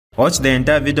Watch the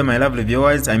entire video, my lovely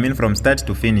viewers, I mean from start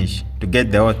to finish, to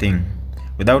get the whole thing.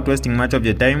 Without wasting much of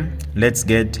your time, let's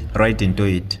get right into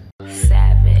it.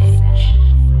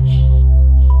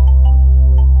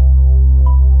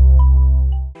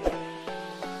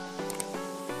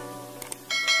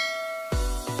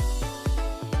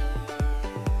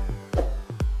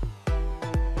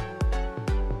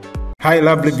 Hi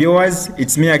lovely viewers,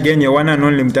 it's me again, your one and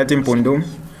only Mutati Mpundu.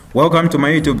 Welcome to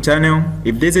my YouTube channel.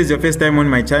 If this is your first time on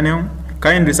my channel,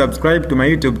 kindly subscribe to my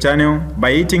YouTube channel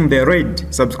by hitting the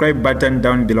red subscribe button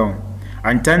down below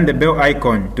and turn the bell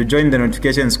icon to join the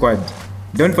notification squad.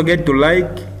 Don't forget to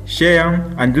like,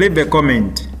 share and leave a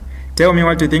comment. Tell me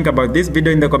what you think about this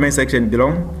video in the comment section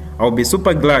below. I'll be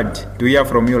super glad to hear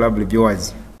from you lovely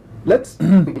viewers. Let's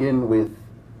begin with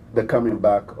the coming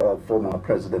back of former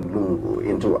President Lungu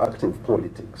into active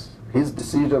politics. His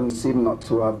decision seemed not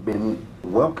to have been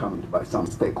welcomed by some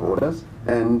stakeholders,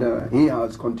 and he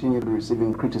has continued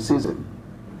receiving criticism.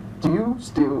 Do you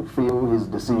still feel his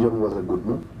decision was a good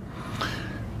move?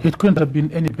 It couldn't have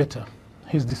been any better.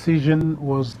 His decision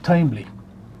was timely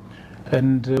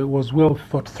and was well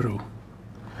thought through.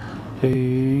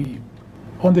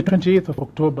 On the 28th of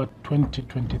October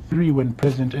 2023, when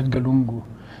President Edgar Lungu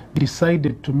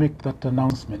decided to make that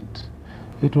announcement,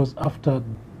 it was after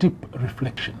deep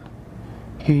reflection.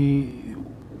 He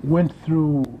went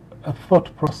through a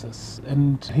thought process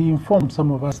and he informed some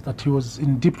of us that he was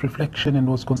in deep reflection and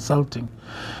was consulting.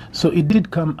 So it did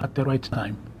come at the right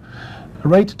time.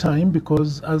 Right time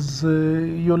because, as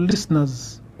your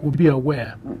listeners will be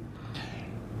aware,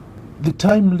 the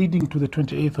time leading to the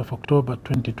 28th of October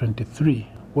 2023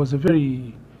 was a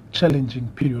very challenging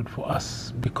period for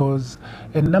us because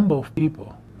a number of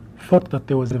people thought that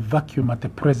there was a vacuum at the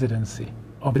presidency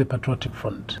of the Patriotic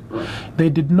Front. They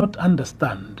did not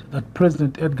understand that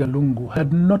President Edgar Lungu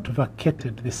had not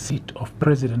vacated the seat of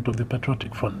President of the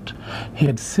Patriotic Front. He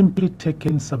had simply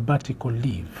taken sabbatical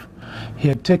leave. He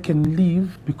had taken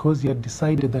leave because he had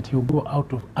decided that he would go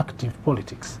out of active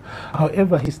politics.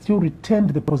 However, he still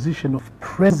retained the position of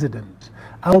President,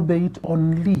 albeit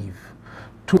on leave,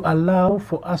 to allow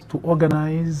for us to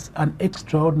organize an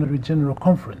extraordinary general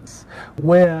conference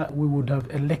where we would have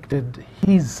elected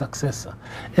his successor.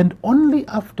 And only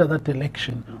after that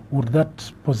election would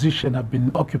that position have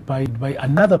been occupied by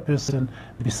another person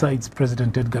besides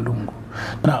President Edgar Lungu.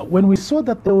 Now, when we saw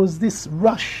that there was this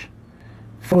rush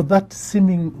for that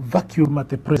seeming vacuum at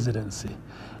the presidency,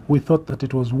 we thought that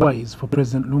it was wise for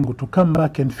President Lungu to come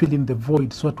back and fill in the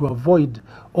void so to avoid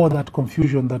all that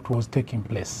confusion that was taking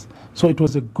place. So it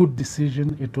was a good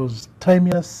decision, it was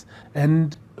timeless,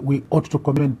 and we ought to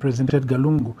commend President Edgar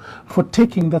Lungu for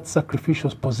taking that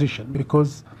sacrificial position,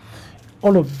 because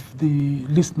all of the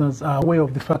listeners are aware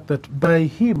of the fact that by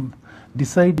him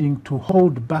deciding to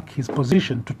hold back his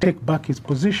position, to take back his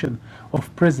position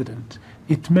of president,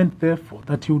 it meant, therefore,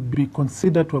 that he would be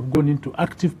considered to have gone into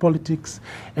active politics,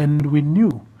 and we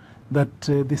knew that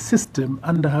the system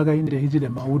under Hakainde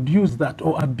Hichilema would use that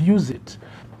or abuse it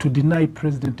to deny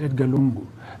President Edgar Lungu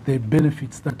the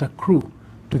benefits that accrue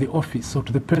to the office or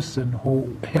to the person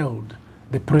who held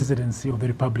the presidency of the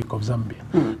Republic of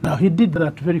Zambia. Now, he did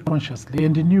that very consciously,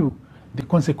 and he knew the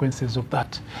consequences of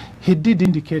that. He did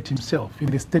indicate himself in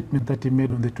the statement that he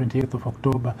made on the 28th of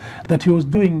October that he was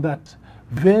doing that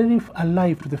very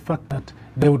alive to the fact that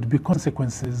there would be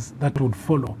consequences that would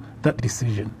follow that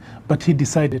decision. But he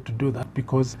decided to do that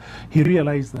because he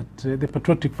realized that the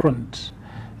Patriotic Front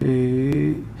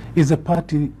is a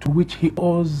party to which he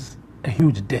owes a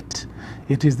huge debt.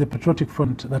 It is the Patriotic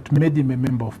Front that made him a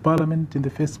member of parliament in the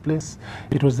first place.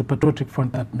 It was the Patriotic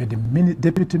Front that made him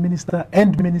deputy minister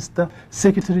and minister,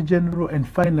 secretary general, and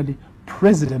finally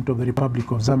president of the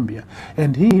Republic of Zambia.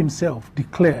 And he himself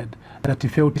declared that he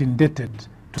felt indebted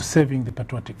to saving the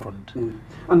Patriotic Front.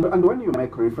 And when you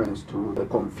make reference to the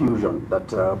confusion that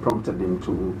prompted him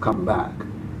to come back,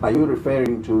 are you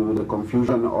referring to the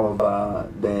confusion of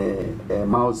the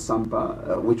Mao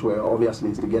Sampa, which were obviously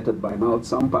instigated by Mao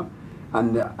Sampa?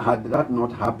 And had that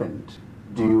not happened,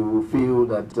 do you feel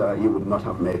that he would not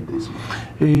have made this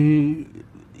move?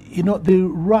 You know, the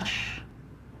rush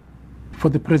for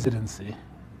the presidency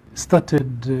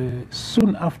started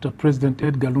soon after President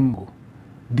Edgar Lungu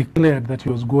declared that he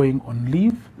was going on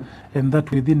leave and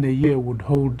that within a year would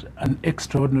hold an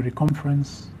extraordinary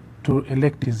conference to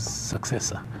elect his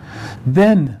successor.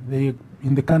 Then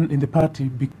in the party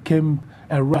became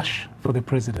a rush for the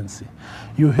presidency.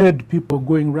 You heard people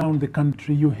going around the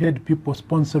country, you heard people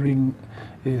sponsoring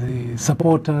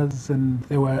supporters, and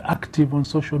they were active on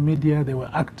social media, they were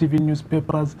active in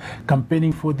newspapers,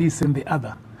 campaigning for this and the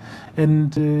other.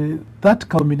 And that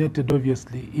culminated,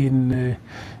 obviously, in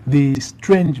the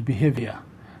strange behavior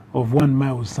of one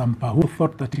Miles Sampa, who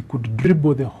thought that he could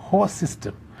dribble the whole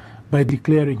system by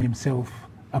declaring himself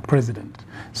a president.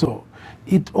 So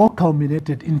it all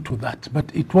culminated into that,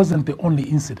 but it wasn't the only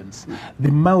incidents.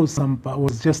 The Miles Sampa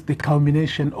was just the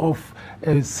culmination of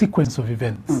a sequence of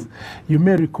events. You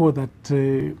may recall that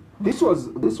this was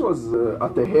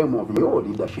at the helm of your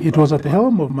leadership. It was at the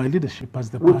helm of my leadership as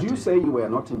the party. Would you say you were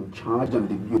not in charge and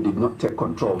you did not take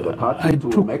control of the party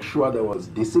to make sure there was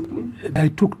discipline? I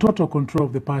took total control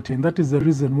of the party, and that is the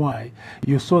reason why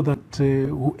you saw that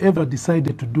whoever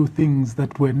decided to do things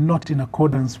that were not in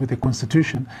accordance with the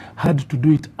constitution had to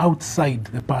do it outside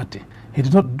the party. He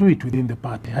did not do it within the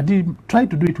party. Had he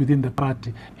tried to do it within the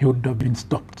party, he would have been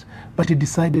stopped. But he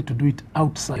decided to do it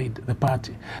outside the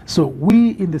party. So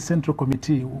we in the Central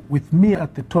Committee, with me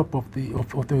at the top of the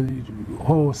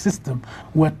whole system,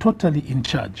 were totally in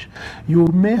charge. You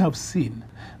may have seen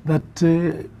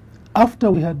that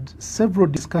after we had several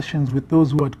discussions with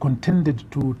those who had contended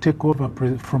to take over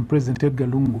from President Edgar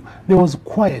Lungu, there was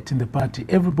quiet in the party.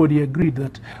 Everybody agreed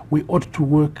that we ought to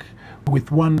work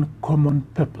with one common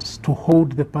purpose, to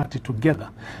hold the party together.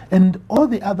 And all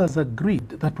the others agreed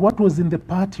that what was in the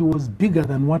party was bigger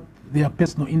than what their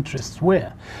personal interests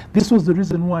were. This was the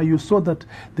reason why you saw that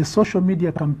the social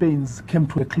media campaigns came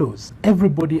to a close.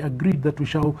 Everybody agreed that we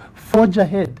shall forge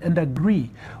ahead and agree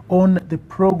on the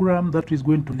program that is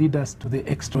going to lead us to the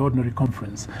extraordinary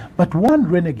conference. But one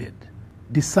renegade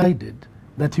decided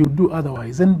that he would do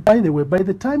otherwise. And by the way, by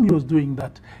the time he was doing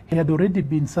that, he had already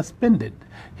been suspended.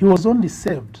 He was only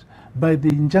saved by the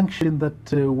injunction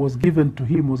that was given to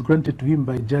him, was granted to him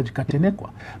by Judge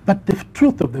Katenekwa. But the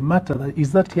truth of the matter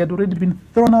is that he had already been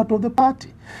thrown out of the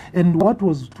party. And what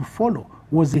was to follow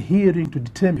was a hearing to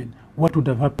determine what would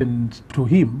have happened to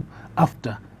him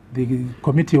after the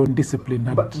Committee on Discipline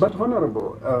had... But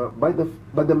Honorable,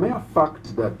 by the mere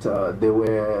fact that there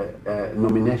were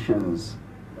nominations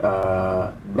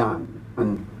done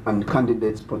and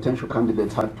candidates, potential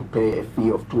candidates, had to pay a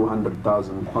fee of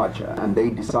 200,000 kwacha, and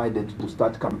they decided to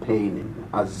start campaigning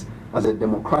as a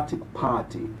democratic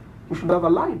party, we should have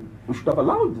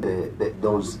allowed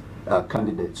those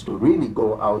candidates to really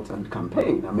go out and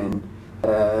campaign. I mean,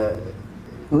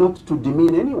 not to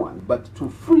demean anyone, but to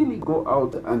freely go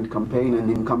out and campaign.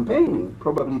 And in campaigning,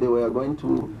 probably they were going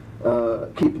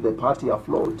to keep the party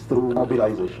afloat through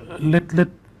mobilization. Let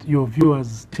your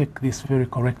viewers take this very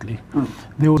correctly.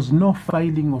 There was no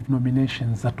filing of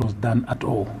nominations that was done at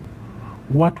all.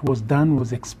 What was done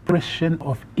was expression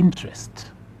of interest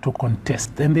to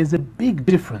contest. And there's a big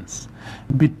difference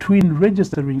between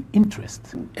registering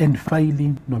interest and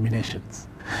filing nominations.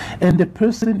 And the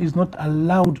person is not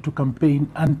allowed to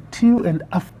campaign until and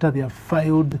after they have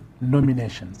filed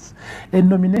nominations. And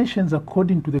nominations,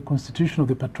 according to the Constitution of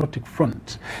the Patriotic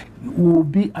Front, will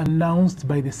be announced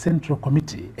by the Central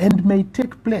Committee and may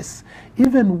take place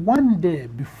even one day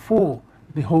before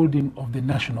the holding of the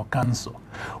National Council.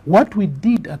 What we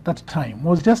did at that time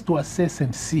was just to assess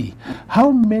and see how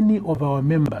many of our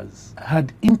members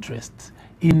had interest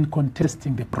in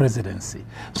contesting the presidency.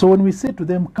 So when we said to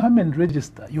them, come and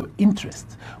register your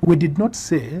interest, we did not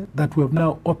say that we have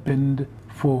now opened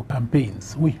for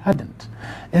campaigns. We hadn't.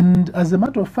 And as a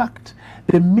matter of fact,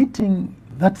 the meeting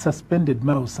that suspended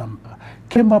Miles Sampa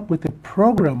came up with a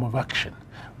program of action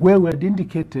where we had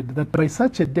indicated that by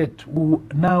such a date we will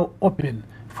now open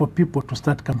for people to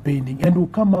start campaigning, and we'll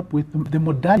come up with the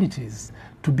modalities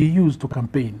to be used to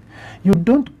campaign. You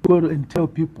don't go and tell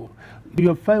people, you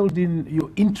have filed in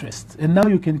your interest and now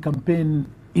you can campaign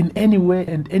in any way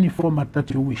and any format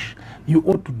that you wish. You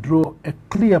ought to draw a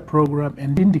clear program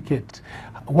and indicate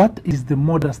what is the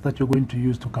modus that you're going to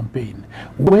use to campaign.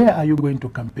 Where are you going to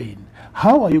campaign?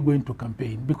 How are you going to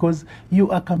campaign? Because you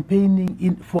are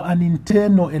campaigning for an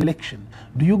internal election.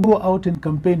 Do you go out and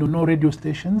campaign on all radio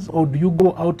stations, or do you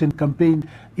go out and campaign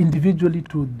individually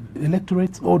to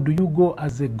electorates, or do you go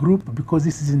as a group because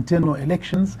this is internal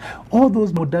elections? All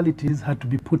those modalities had to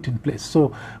be put in place.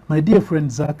 So, my dear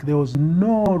friend Zach, there was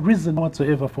no reason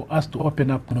whatsoever for us to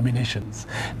open up nominations.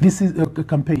 This is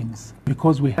campaigns,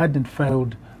 because we hadn't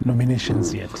filed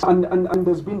nominations yet. And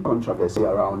there's been controversy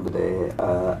around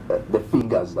the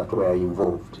figures that were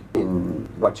involved in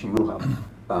what you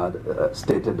have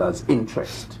stated as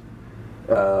interest,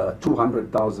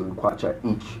 200,000 kwacha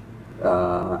each,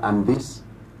 and this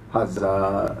has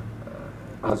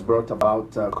brought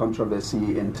about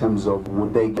controversy in terms of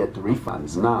would they get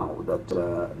refunds now that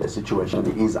the situation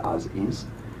is as is,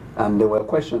 and there were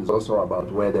questions also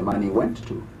about where the money went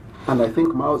to, and I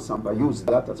think Miles Sampa used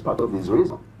that as part of his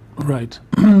reason. Right.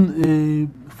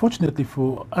 Fortunately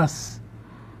for us,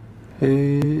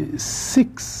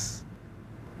 6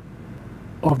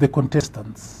 of the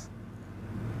contestants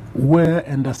were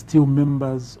and are still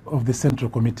members of the Central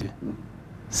Committee.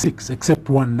 6, except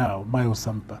one now, Mayo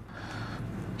Sampa.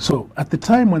 So at the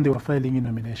time when they were filing in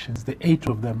nominations, the 8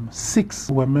 of them, 6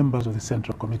 were members of the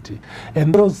Central Committee.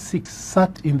 And those 6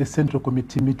 sat in the Central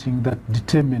Committee meeting that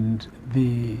determined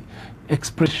the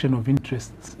expression of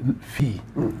interest fee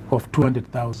of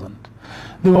 200,000.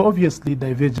 There were obviously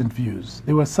divergent views.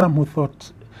 There were some who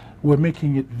thought were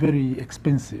making it very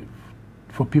expensive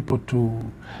for people to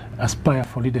aspire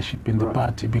for leadership in the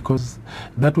party, because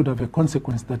that would have a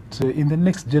consequence that in the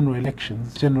next general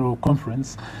elections, general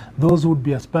conference, those who would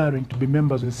be aspiring to be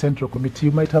members of the Central Committee,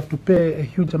 you might have to pay a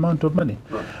huge amount of money.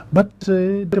 But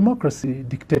democracy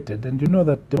dictated, and you know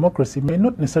that democracy may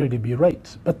not necessarily be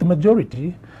right, but the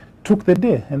majority took the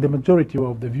day, and the majority were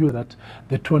of the view that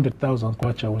the 200,000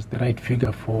 kwacha was the right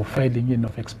figure for filing in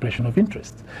of expression of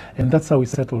interest. And that's how we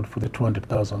settled for the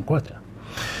 200,000 kwacha.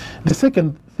 The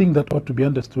second thing that ought to be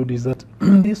understood is that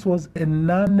this was a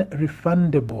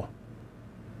non-refundable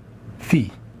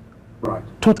fee. Right.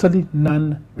 Totally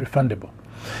non-refundable.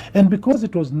 And because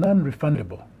it was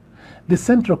non-refundable, the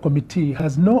Central Committee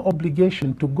has no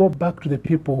obligation to go back to the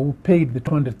people who paid the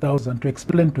 200,000 to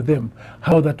explain to them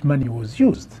how that money was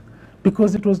used,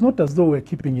 because it was not as though we're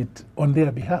keeping it on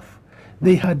their behalf.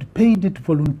 They had paid it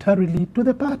voluntarily to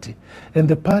the party, and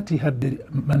the party had the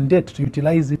mandate to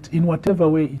utilize it in whatever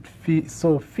way it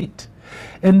saw fit.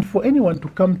 And for anyone to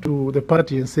come to the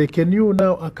party and say, can you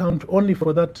now account only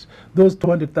for those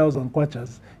 200,000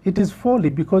 kwachas, it is folly,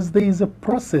 because there is a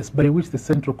process by which the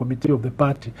Central Committee of the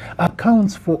party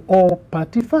accounts for all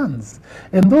party funds.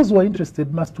 And those who are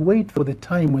interested must wait for the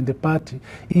time when the party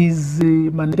is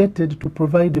mandated to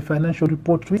provide a financial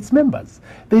report to its members.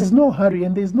 There is no hurry,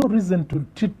 and there is no reason to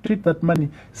treat that money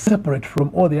separate from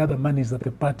all the other monies that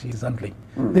the party is handling.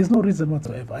 There is no reason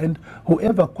whatsoever. And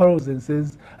whoever quarrels and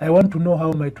says, I want to know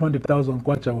how my 200,000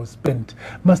 kwacha was spent,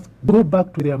 must go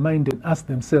back to their mind and ask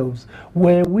themselves,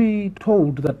 were we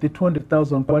told that the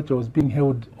 200,000 kwacha was being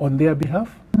held on their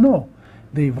behalf? No.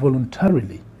 They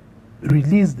voluntarily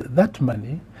released that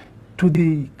money to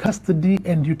the custody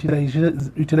and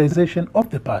utilization of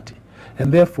the party,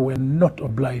 and therefore were not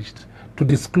obliged to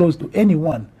disclose to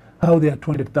anyone how their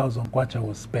 200,000 kwacha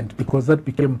was spent, because that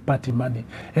became party money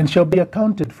and shall be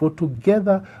accounted for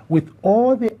together with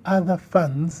all the other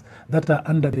funds that are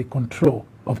under the control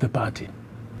of the party.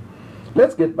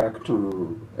 Let's get back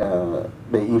to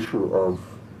the issue of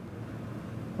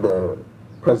the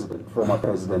former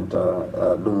President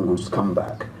Lungu's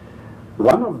comeback.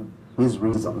 One of his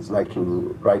reasons, like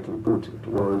you rightly put it,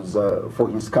 was for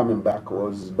his coming back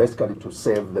was basically to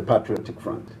save the Patriotic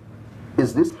Front.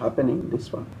 Is this happening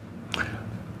this one?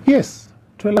 Yes,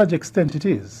 to a large extent it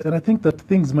is. And I think that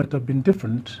things might have been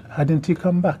different hadn't he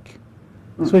come back.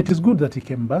 So it is good that he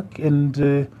came back. And,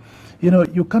 you know,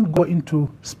 you can't go into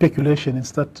speculation and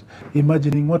start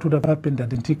imagining what would have happened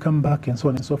hadn't he come back and so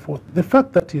on and so forth. The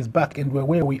fact that he's back and we're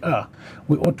where we are,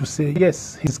 we ought to say,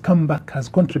 yes, his comeback has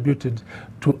contributed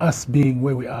to us being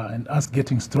where we are and us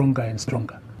getting stronger and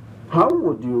stronger. How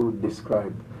would you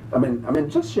describe, I mean,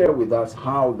 just share with us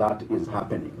how that is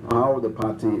happening, how the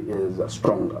party is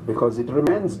stronger, because it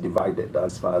remains divided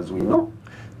as far as we know.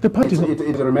 The party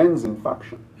it remains in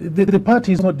faction. The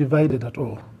party is not divided at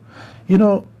all. You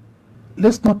know,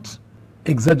 let's not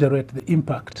exaggerate the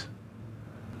impact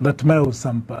that Mayo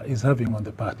Sampa is having on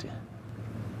the party.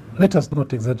 Let us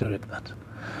not exaggerate that.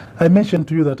 I mentioned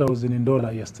to you that I was in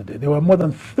Ndola yesterday. There were more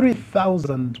than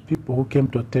 3,000 people who came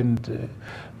to attend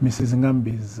Mrs.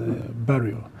 Ngambi's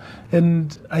burial.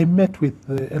 And I met with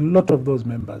a lot of those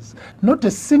members. Not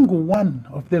a single one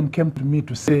of them came to me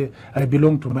to say, I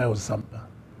belong to Mayo Sampa.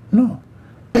 No.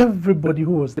 Everybody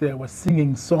who was there was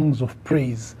singing songs of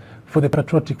praise for the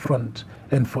Patriotic Front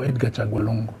and for Edgar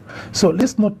Lungu. So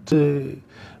let's not,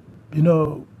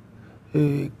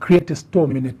 create a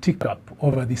storm in a teacup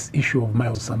over this issue of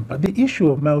Mayo Sampa. The issue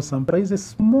of Mayo Sampa is a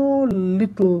small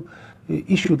little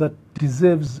issue that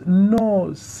deserves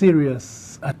no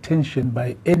serious attention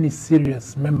by any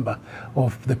serious member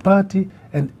of the party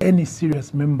and any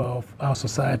serious member of our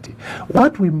society.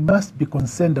 What we must be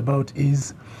concerned about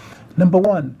is, number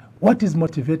one, what is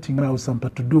motivating Mayo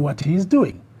Sampa to do what he is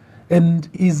doing? And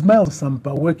is Mayo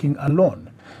Sampa working alone?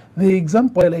 The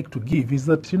example I like to give is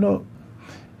that,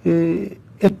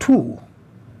 a tool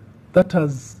that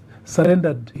has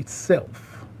surrendered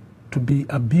itself to be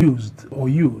abused or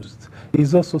used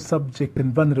is also subject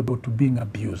and vulnerable to being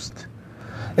abused.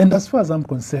 And as far as I'm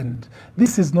concerned,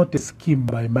 this is not a scheme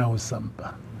by Mayo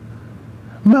Sampa.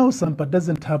 Mao Sampa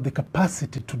doesn't have the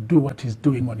capacity to do what he's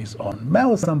doing on his own.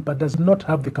 Mao Sampa does not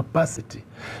have the capacity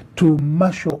to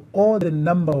marshal all the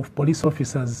number of police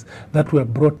officers that were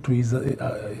brought to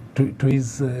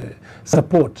his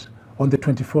support on the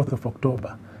 24th of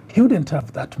October. He wouldn't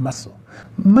have that muscle.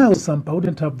 Mao Sampa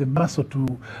wouldn't have the muscle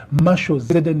to marshal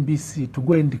ZNBC to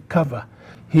go and cover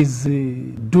his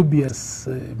dubious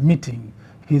meeting,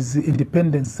 his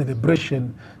independence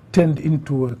celebration turned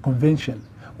into a convention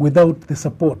without the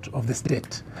support of the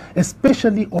state,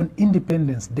 especially on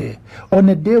Independence Day, on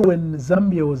a day when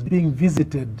Zambia was being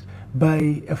visited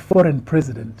by a foreign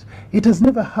president. It has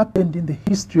never happened in the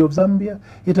history of Zambia.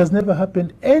 It has never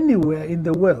happened anywhere in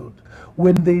the world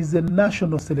when there is a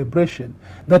national celebration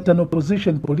that an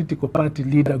opposition political party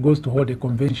leader goes to hold a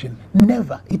convention.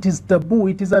 Never. It is taboo.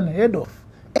 It is unheard of.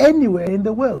 Anywhere in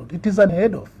the world, it is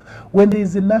unheard of. When there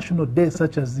is a national day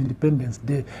such as Independence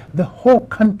Day, the whole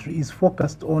country is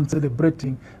focused on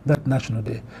celebrating that national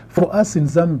day. For us in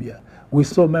Zambia, we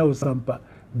saw Mao Sampa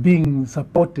being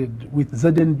supported with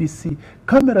ZNBC.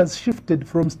 Cameras shifted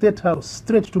from State House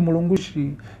straight to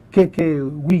Mulungushi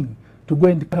KK wing to go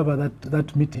and cover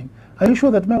that meeting. Are you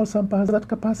sure that Mao Sampa has that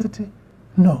capacity?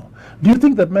 No. Do you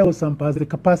think that Mao Sampa has the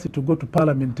capacity to go to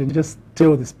Parliament and just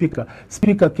tell the Speaker,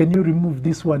 Speaker, can you remove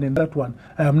this one and that one?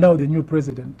 I am now the new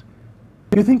president.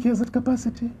 Do you think he has that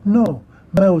capacity? No.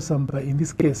 Mao Sampa, in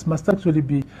this case, must actually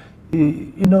be,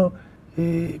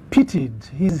 pitied.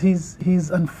 He's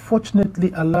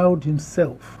unfortunately allowed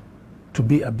himself to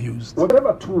be abused.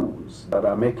 Whatever tools that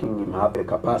are making him have the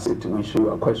capacity which you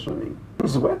are questioning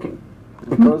is working,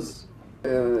 because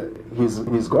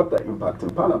he's got that impact in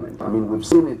Parliament. I mean, we've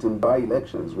seen it in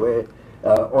by-elections where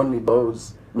only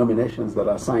those nominations that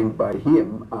are signed by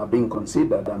him are being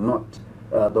considered and not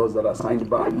those that are signed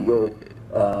by your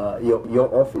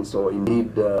office, or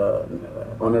indeed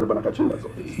Honorable Nakachinda's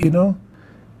office. You know,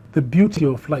 the beauty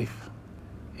of life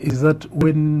is that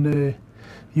when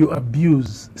you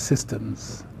abuse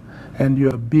systems and you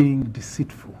are being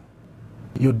deceitful,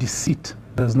 your deceit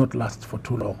does not last for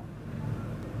too long.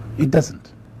 It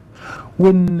doesn't.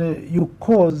 When you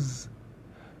cause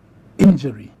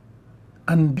injury,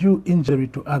 undue injury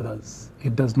to others,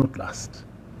 it does not last.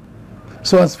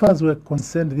 So as far as we're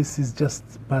concerned, this is just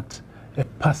but a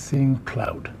passing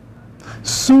cloud.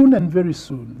 Soon and very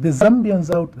soon, the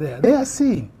Zambians out there, they are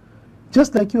seeing,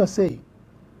 just like you are saying,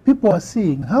 people are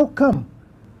seeing, how come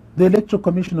the Electoral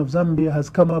Commission of Zambia has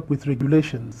come up with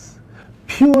regulations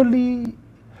purely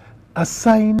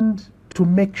assigned to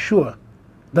make sure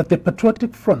that the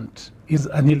Patriotic Front is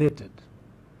annihilated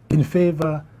in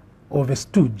favor of a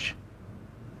stooge.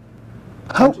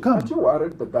 How come? Aren't you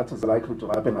worried that that is likely to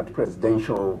happen at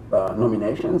presidential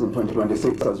nominations in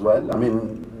 2026 as well? I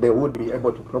mean, they would be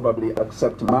able to probably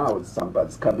accept Mao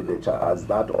Sampa's candidature as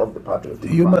that of the Patriotic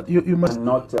Front, you must, and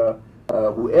not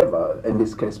whoever, in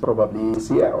this case, probably is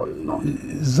here or is not.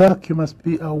 Zach, you must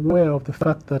be aware of the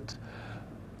fact that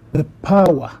the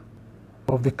power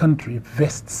of the country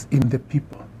vests in the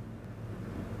people.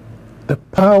 The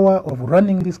power of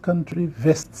running this country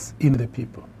vests in the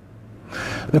people.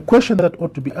 The question that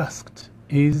ought to be asked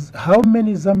is, how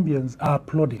many Zambians are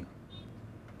applauding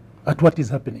at what is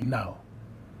happening now?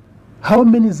 How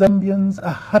many Zambians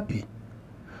are happy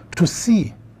to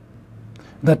see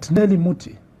that Nelly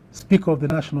Muti, Speaker of the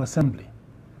National Assembly,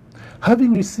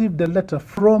 having received a letter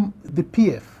from the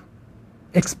PF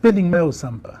expelling Mao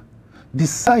Sampa,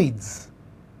 decides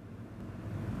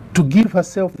to give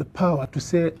herself the power to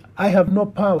say, I have no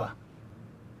power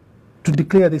to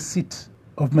declare the seat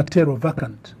of Matero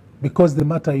vacant because the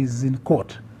matter is in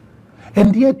court.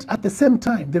 And yet, at the same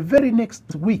time, the very next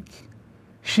week,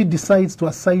 she decides to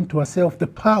assign to herself the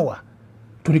power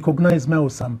to recognize Mao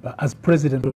Sampa as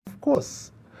president. Of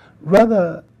course,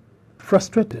 rather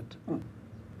frustrated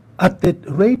at the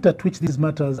rate at which these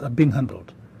matters are being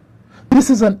handled. This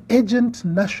is an urgent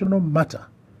national matter,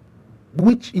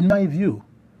 which, in my view,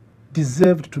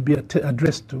 deserved to be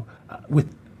addressed to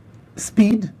with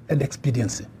speed and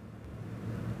expediency.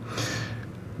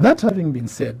 That having been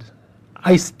said,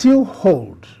 I still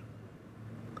hold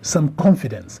some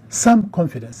confidence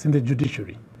in the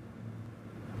judiciary,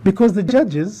 because the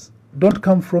judges don't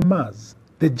come from Mars.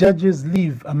 The judges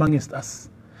live amongst us,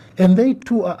 and they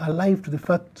too are alive to the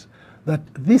fact that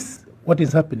this, what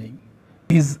is happening,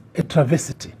 is a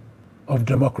travesty of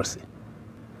democracy.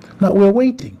 Now we're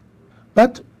waiting,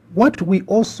 but what we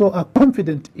also are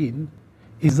confident in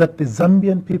is that the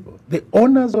Zambian people, the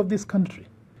owners of this country,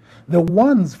 the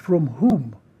ones from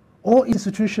whom all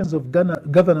institutions of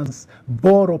governance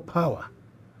borrow power,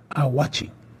 are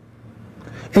watching.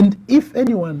 And if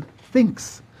anyone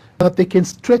thinks that they can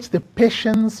stretch the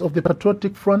patience of the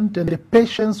Patriotic Front and the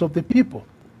patience of the people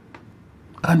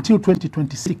until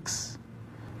 2026,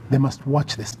 they must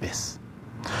watch the space.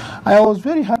 I was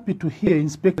very happy to hear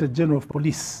Inspector General of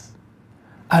Police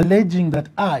alleging that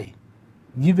I,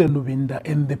 Given Lubinda,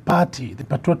 and the party, the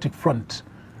Patriotic Front,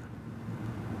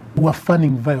 were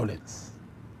fanning violence.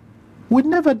 We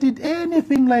never did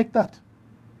anything like that.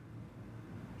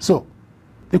 So,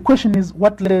 the question is,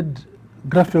 what led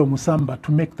Grafel Musamba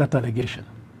to make that allegation?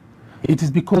 It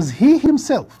is because he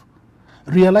himself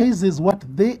realizes what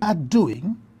they are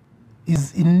doing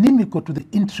is inimical to the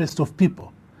interest of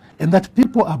people, and that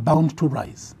people are bound to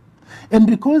rise. And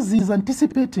because he's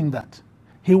anticipating that,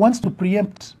 he wants to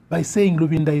preempt by saying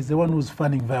Lubinda is the one who's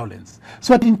fanning violence.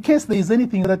 So that in case there is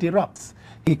anything that erupts,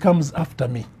 he comes after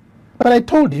me. But I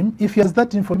told him, if he has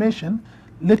that information,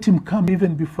 let him come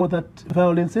even before that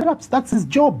violence erupts. That's his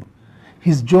job.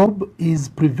 His job is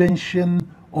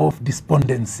prevention of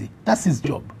despondency. That's his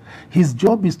job. His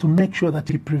job is to make sure that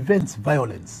he prevents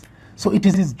violence. So it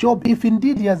is his job, if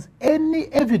indeed he has any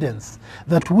evidence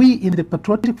that we in the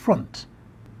Patriotic Front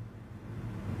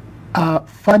are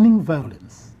fanning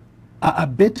violence, are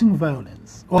abetting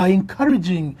violence, or are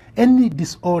encouraging any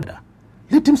disorder,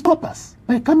 let him stop us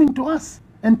by coming to us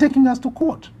and taking us to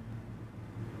court.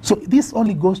 So this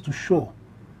only goes to show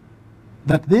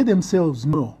that they themselves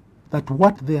know that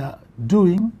what they are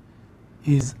doing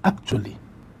is actually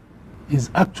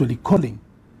calling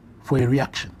for a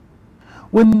reaction.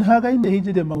 When Hakainde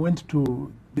Hichilema went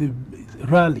to the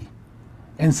rally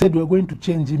and said we're going to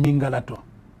change Mingalato,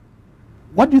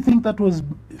 what do you think that was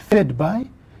fed by?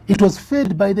 It was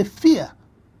fed by the fear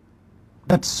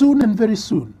that soon and very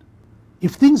soon,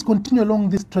 if things continue along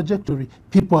this trajectory,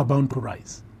 people are bound to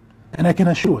rise. And I can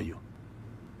assure you,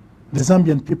 the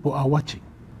Zambian people are watching.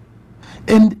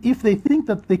 And if they think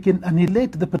that they can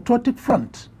annihilate the Patriotic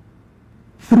Front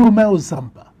through Miles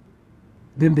Sampa,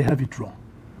 then they have it wrong.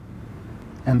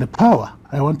 And the power,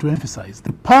 I want to emphasize,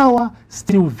 the power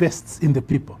still vests in the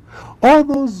people. All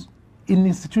those in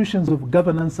institutions of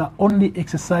governance are only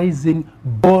exercising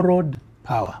borrowed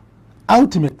power.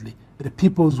 Ultimately, the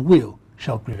people's will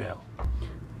shall prevail.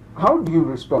 How do you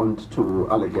respond to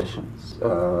allegations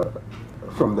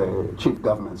from the chief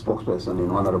government spokesperson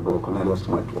in Honorable Cornelius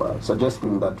Mwetwa,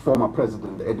 suggesting that former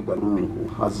President Edgar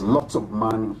Lungu has lots of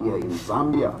money here in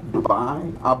Zambia,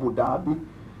 Dubai, Abu Dhabi?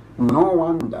 No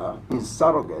wonder his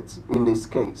surrogates in this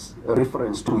case, a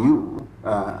reference to you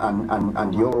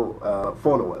and your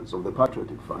followers of the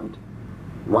Patriotic Front,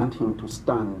 want him to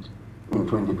stand in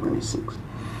 2026.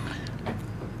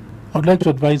 I would like to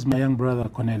advise my young brother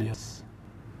Cornelius.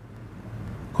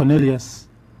 Cornelius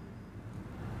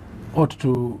ought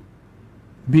to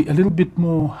be a little bit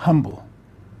more humble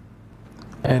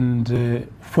and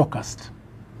focused.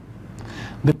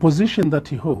 The position that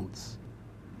he holds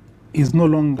is no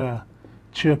longer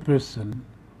chairperson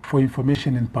for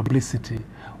information and publicity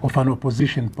of an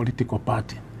opposition political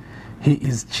party. He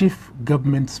is chief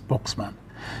government spokesman.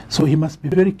 So he must be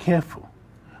very careful.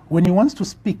 When he wants to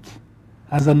speak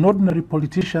as an ordinary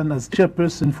politician, as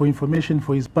chairperson for information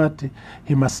for his party,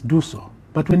 he must do so.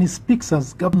 But when he speaks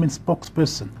as government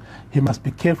spokesperson, he must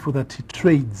be careful that he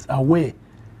trades away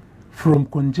from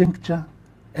conjecture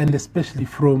and especially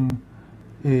from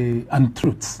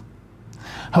untruths.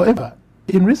 However,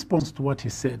 in response to what he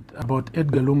said about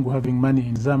Edgar Lungu having money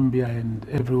in Zambia and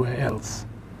everywhere else,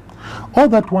 all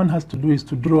that one has to do is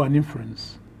to draw an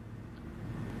inference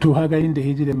to Hakainde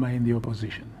Hichilema in the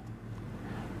opposition.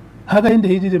 Hakainde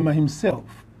Hichilema himself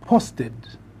posted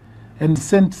and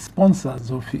sent sponsors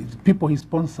of people he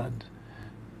sponsored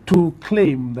to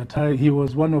claim that he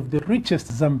was one of the richest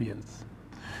Zambians.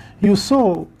 You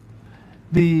saw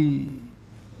the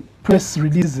press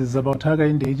releases about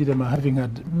Hakainde Hichilema having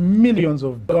had millions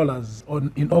of dollars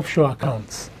in offshore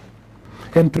accounts.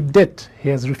 And to date, he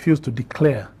has refused to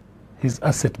declare his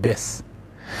asset base.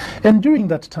 And during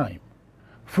that time,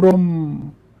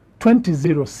 from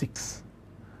 2006,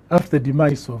 after the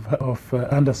demise of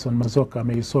Anderson Mazoka,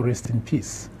 may his soul rest in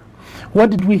peace, what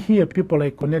did we hear people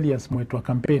like Cornelius Mwetwa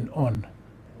campaign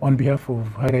on behalf of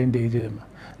Hakainde Hichilema?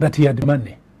 That he had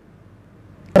money.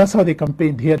 That's how they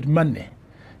campaigned. He had money.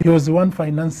 He was the one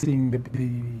financing the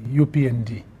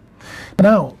UPND.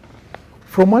 Now,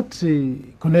 from what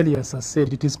Cornelius has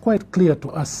said, it is quite clear to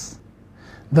us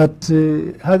that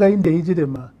Hakainde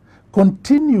Hichilema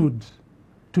continued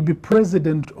to be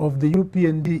president of the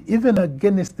UPND even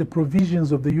against the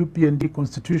provisions of the UPND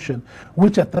constitution,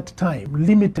 which at that time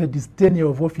limited his tenure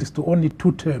of office to only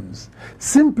 2 terms,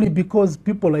 simply because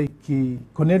people like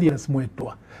Cornelius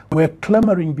Mwetwa were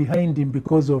clamoring behind him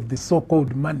because of the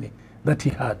so-called money that he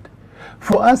had.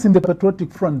 For us in the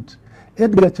Patriotic Front,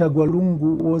 Edgar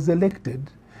Lungu was elected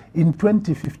in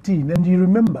 2015, and you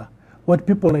remember what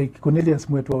people like Cornelius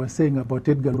Mwetwa were saying about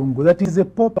Edgar Lungu, that he's a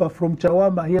pauper from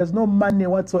Chawama, he has no money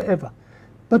whatsoever.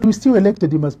 But we still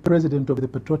elected him as president of the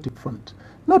Patriotic Front,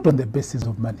 not on the basis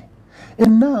of money.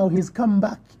 And now he's come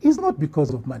back. It's not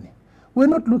because of money. We're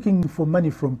not looking for money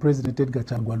from President Edgar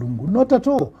Lungu, not at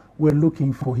all. We're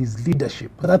looking for his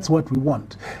leadership. That's what we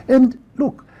want. And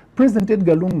look, President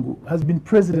Edgar Lungu has been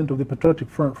president of the Patriotic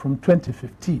Front from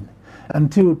 2015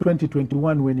 until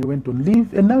 2021 when he went on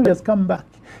leave, and now he has come back.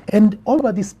 And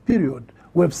over this period,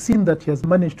 we've seen that he has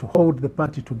managed to hold the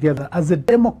party together as a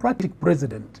democratic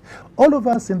president. All of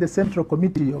us in the Central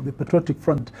Committee of the Patriotic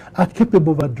Front are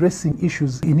capable of addressing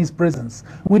issues in his presence.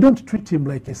 We don't treat him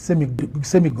like a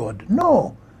semi-god.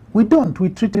 No, we don't. We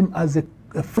treat him as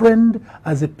a friend,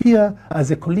 as a peer,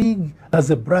 as a colleague,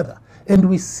 as a brother. And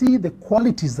we see the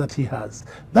qualities that he has.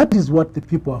 That is what the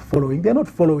people are following. They're not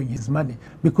following his money,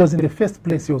 because in the first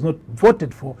place he was not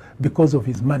voted for because of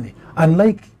his money.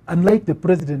 Unlike the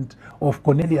president of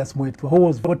Cornelius Mwetwa, who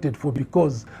was voted for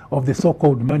because of the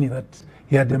so-called money that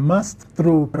he had amassed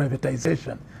through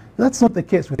privatization. That's not the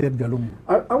case with Edgar Lungu.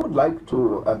 I would like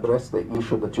to address the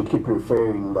issue that you keep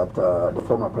referring that the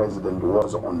former president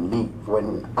was on leave,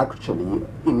 when actually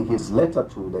in his letter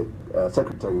to the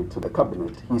secretary to the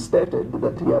cabinet, he stated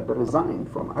that he had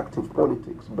resigned from active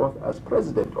politics, both as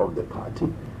president of the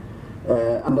party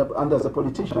and as a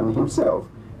politician himself.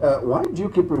 Why do you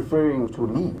keep referring to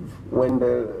leave when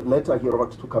the letter he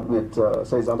wrote to cabinet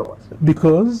says otherwise?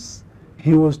 Because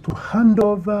he was to hand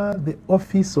over the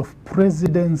office of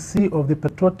presidency of the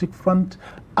Patriotic Front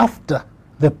after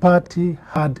the party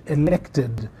had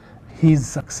elected his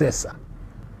successor.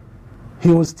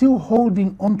 He was still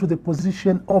holding on to the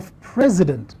position of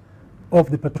president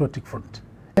of the Patriotic Front.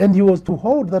 And he was to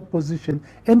hold that position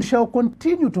and shall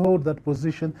continue to hold that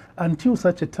position until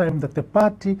such a time that the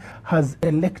party has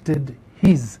elected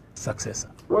his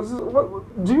successor.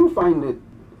 Do you find it,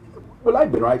 will I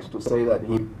be right to say that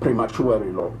he prematurely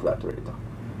wrote that letter?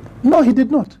 No, he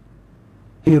did not.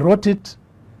 He wrote it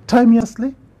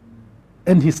timeously,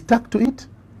 and he stuck to it.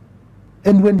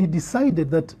 And when he decided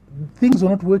that things were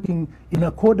not working in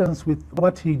accordance with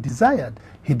what he desired,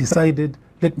 he decided,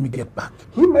 let me get back.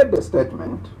 He made a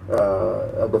statement,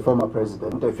 the former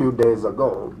president, a few days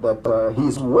ago, that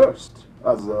his worst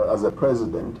as a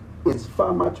president is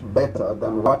far much better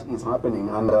than what is happening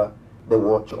under the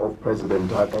watch of President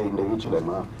Hakainde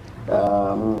Hichilema.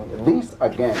 This,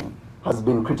 again, has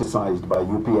been criticized by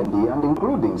UPND and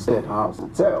including State House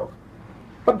itself.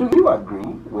 But do you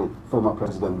agree with former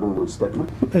President Lungu's statement?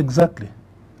 Exactly.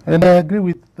 And I agree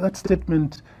with that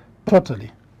statement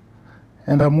totally.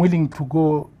 And I'm willing to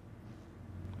go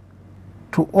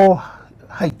to all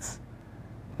heights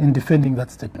in defending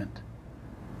that statement.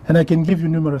 And I can give you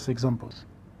numerous examples.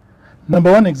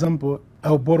 Number one example,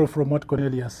 I'll borrow from what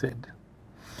Cornelius said.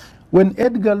 When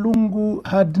Edgar Lungu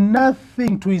had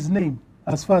nothing to his name,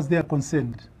 as far as they are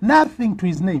concerned, nothing to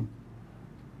his name,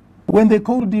 when they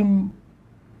called him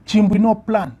Chimbwino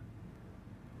Plan,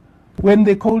 when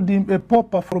they called him a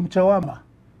pauper from Chawama,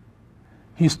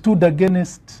 he stood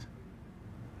against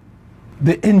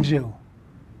the angel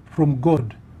from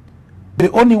God,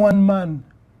 the only one man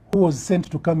who was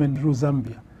sent to come and rule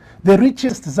Zambia, the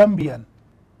richest Zambian,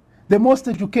 the most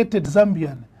educated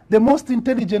Zambian, the most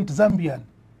intelligent Zambian,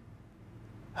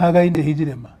 Hakainde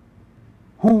Hichilema.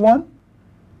 Who won?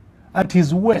 At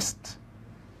his worst,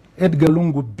 Edgar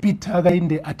Lungu beat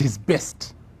Hakainde at his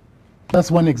best. That's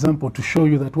one example to show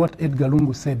you that what Edgar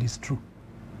Lungu said is true.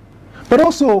 But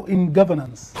also in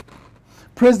governance,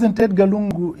 President Edgar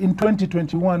Lungu in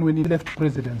 2021, when he left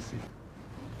presidency,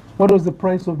 what was the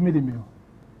price of mealie meal?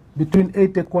 Between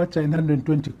 80 kwacha and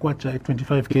 120 kwacha, a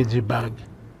 25 kg bag.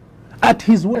 At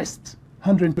his worst,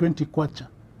 120 kwacha.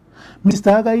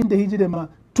 Mr. Hakainde Hichilema,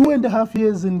 2.5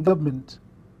 years in government.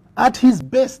 At his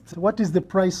best, what is the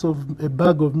price of a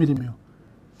bag of mealie meal?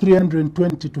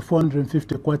 320 to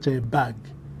 450 kwacha a bag.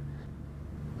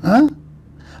 Huh?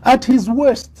 At his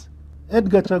worst,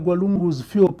 Edgar Lungu's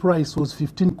fuel price was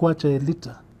 15 kwacha a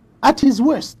liter. At his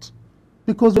worst.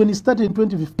 Because when he started in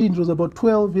 2015, it was about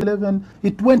 12, 11.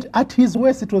 It went, at his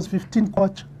worst, it was 15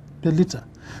 kwacha per liter.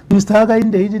 Mr.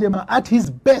 Hakainde Hichilema, at his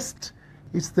best,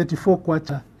 it's 34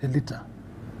 kwacha a liter.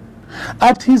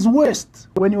 At his worst,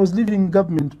 when he was leaving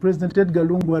government, President Edgar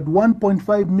Lungu had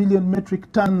 1.5 million metric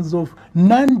tons of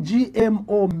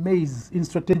non-GMO maize in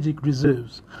strategic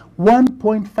reserves.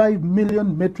 1.5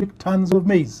 million metric tons of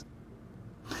maize.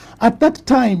 At that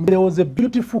time, there was a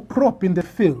beautiful crop in the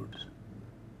field.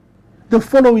 The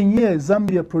following year,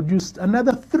 Zambia produced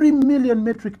another 3 million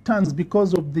metric tons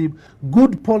because of the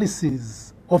good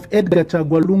policies of Edgar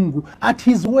Lungu at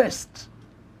his worst.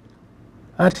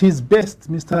 At his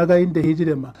best, Mr. Hakainde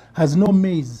Hichilema has no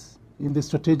maize in the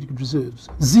strategic reserves.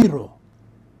 Zero.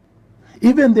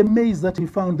 Even the maize that he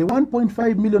found, the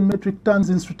 1.5 million metric tons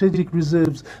in strategic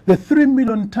reserves, the 3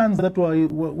 million tons that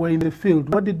were in the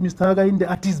field, what did Mr. Hakainde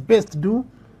at his best do?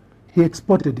 He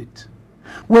exported it.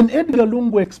 When Edgar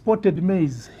Lungu exported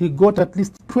maize, he got at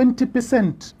least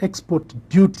 20% export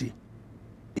duty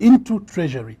into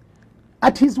treasury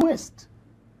at his worst.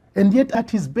 And yet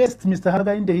at his best, Mr.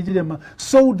 Hakainde Hichilema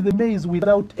sold the maize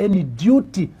without any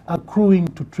duty accruing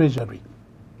to treasury.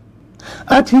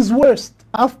 At his worst,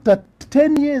 after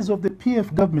 10 years of the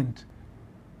PF government,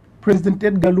 President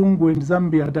Edgar Lungu in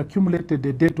Zambia had accumulated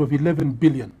a debt of 11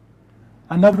 billion,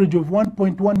 an average of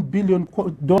 $1.1 billion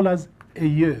a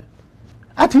year.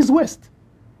 At his worst,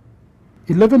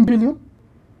 11 billion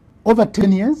over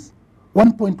 10 years,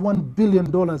 $1.1 billion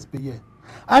per year.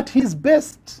 At his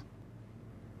best,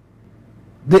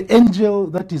 the angel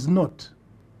that is not,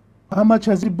 how much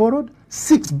has he borrowed?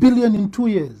 6 billion in 2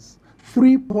 years,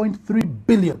 3.3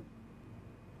 billion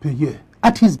per year.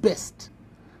 At his best.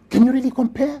 Can you really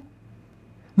compare?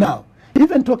 Now,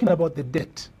 even talking about the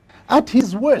debt, at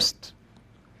his worst,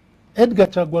 Edgar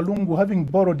Lungu, having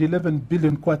borrowed 11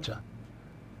 billion kwacha,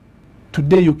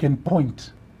 today you can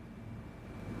point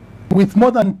with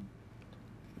more than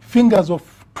fingers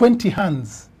of 20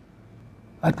 hands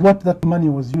at what that money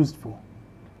was used for.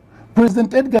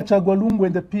 President Edgar Lungu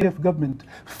and the PF government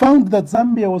found that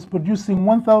Zambia was producing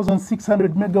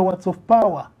 1,600 megawatts of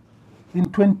power in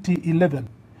 2011.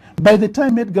 By the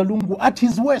time Edgar Lungu, at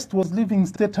his worst, was living in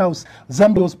State House,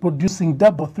 Zambia was producing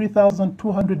double,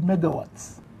 3,200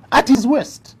 megawatts. At his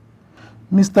worst,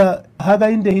 Mr.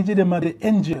 Hakainde Hichilema, the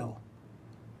angel,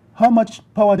 how much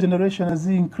power generation has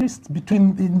he increased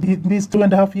between these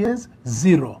 2.5 years?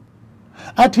 Zero.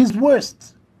 At his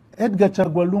worst, Edgar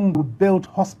Lungu built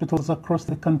hospitals across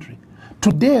the country.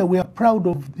 Today, we are proud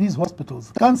of these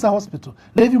hospitals. Cancer Hospital,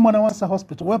 Levi Mwanawasa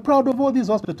Hospital. We're proud of all these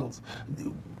hospitals.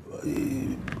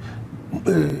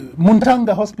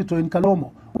 Muntanga Hospital in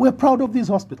Kalomo. We're proud of these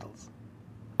hospitals.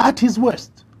 At his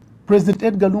worst, President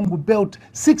Edgar Lungu built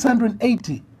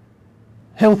 680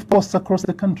 health posts across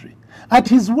the country. At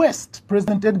his worst,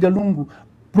 President Edgar Lungu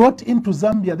brought into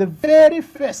Zambia the very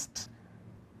first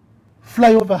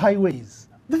flyover highways.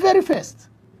 The very first.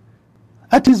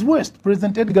 At his worst,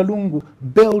 President Edgar Lungu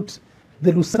built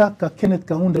the Lusaka Kenneth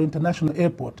Kaunda International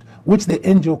Airport, which the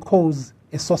angel calls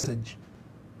a sausage.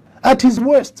 At his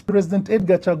worst, President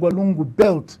Edgar Lungu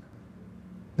built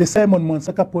the Simon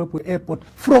Mwansaka Pwepwe Airport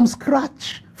from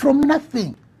scratch, from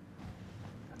nothing.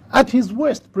 At his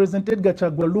worst, President Edgar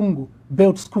Lungu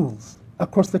built schools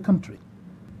across the country.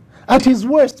 At his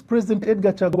worst, President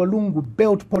Edgar Lungu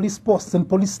built police posts and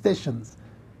police stations.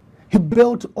 He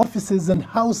built offices and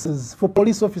houses for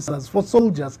police officers, for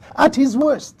soldiers, at his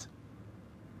worst,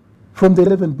 from the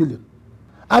 11 billion.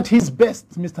 At his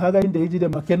best, Mr. Hakainde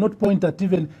Hichilema cannot point at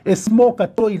even a smoker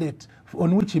toilet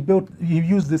on which he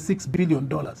used the $6 billion,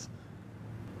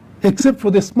 except for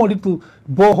the small little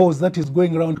boreholes that is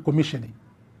going around commissioning.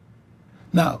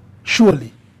 Now,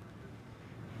 surely,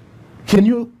 can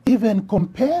you even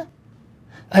compare?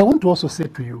 I want to also say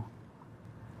to you,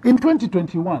 in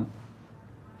 2021,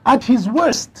 at his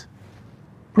worst,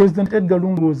 President Edgar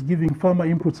Lungu was giving farmer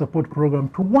input support program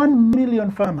to 1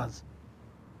 million farmers.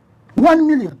 1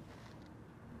 million.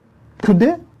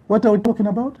 Today, what are we talking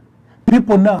about?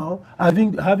 People now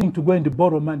having to go and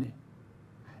borrow money.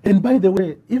 And by the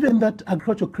way, even that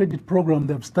agricultural credit program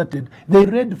they've started, they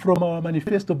read from our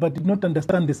manifesto but did not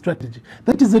understand the strategy.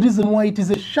 That is the reason why it is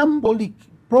a shambolic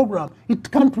program. It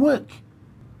can't work.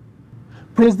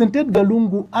 President Edgar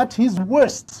Lungu, at his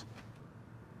worst,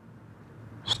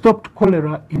 stopped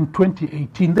cholera in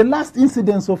 2018. The last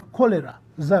incidence of cholera,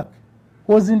 Zach,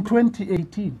 was in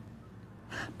 2018.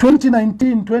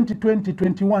 2019, 2020,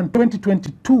 21,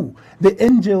 2022, the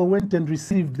angel went and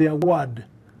received the award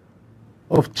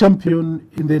of champion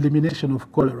in the elimination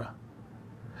of cholera.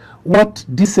 What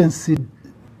decency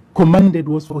commanded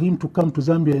was for him to come to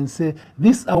Zambia and say,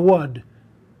 this award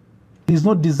is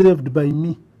not deserved by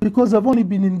me because I've only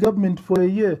been in government for a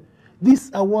year.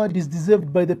 This award is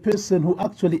deserved by the person who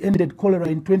actually ended cholera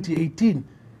in 2018.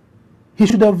 He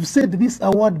should have said this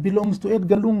award belongs to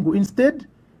Edgar Lungu. Instead,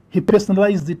 he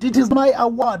personalized it. It is my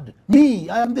award. Me,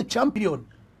 I am the champion.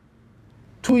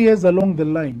 2 years along the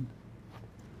line,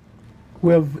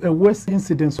 we have a worse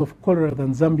incidence of cholera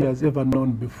than Zambia has ever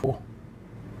known before.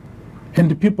 And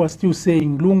the people are still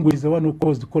saying Lungu is the one who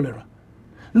caused cholera.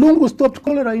 Lungu stopped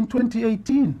cholera in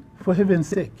 2018, for heaven's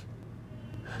sake.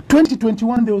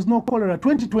 2021, there was no cholera.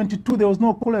 2022, there was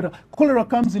no cholera. Cholera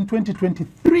comes in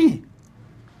 2023.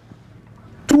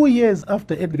 2 years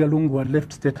after Edgar Lungu had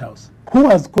left State House. Who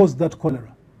has caused that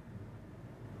cholera?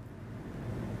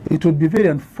 It would be very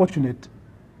unfortunate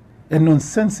and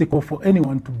nonsensical for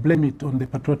anyone to blame it on the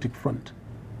Patriotic Front.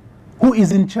 Who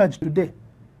is in charge today?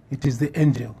 It is the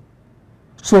angel.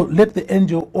 So let the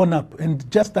angel own up and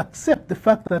just accept the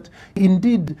fact that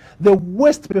indeed the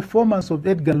worst performance of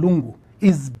Edgar Lungu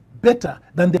is better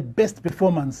than the best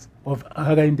performance of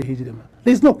Hakainde Hichilema.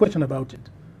 There is no question about it.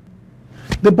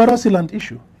 The Barosi land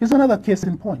issue is another case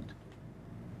in point.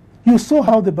 You saw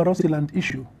how the Barosi land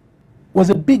issue was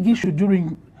a big issue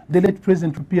during the late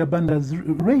President Rupia Banda's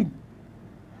reign.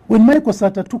 When Michael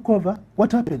Sata took over,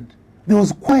 what happened? There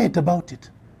was quiet about it.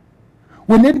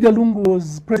 When Edgar Lungu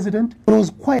was president, there was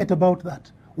quiet about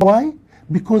that. Why?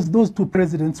 Because those two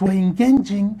presidents were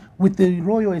engaging with the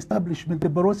royal establishment, the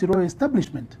Barosi royal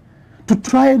establishment, to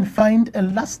try and find a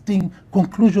lasting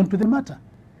conclusion to the matter.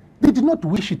 They did not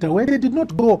wish it away. They did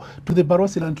not go to the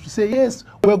Barosi land to say, yes,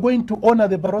 we're going to honor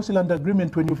the Barosi land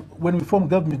agreement when we form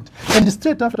government. And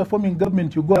straight after forming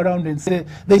government, you go around and say,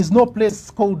 there is no place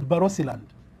called Barosi land.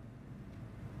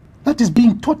 That is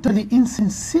being totally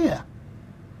insincere.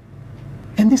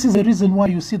 And this is the reason why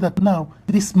you see that now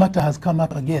this matter has come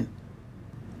up again.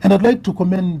 And I'd like to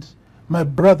commend my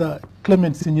brother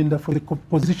Clement Sinyinda for the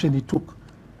position he took.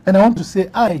 And I want to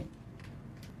say I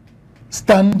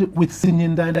stand with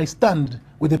Sinyinda and I stand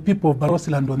with the people of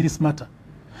Barosiland on this matter.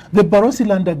 The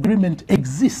Barosiland agreement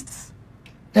exists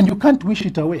and you can't wish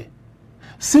it away.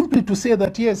 Simply to say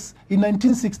that yes, in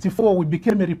 1964 we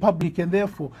became a republic and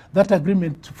therefore that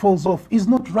agreement falls off is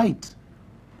not right.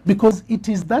 Because it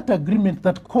is that agreement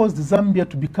that caused Zambia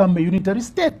to become a unitary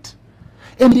state.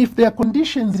 And if there are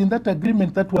conditions in that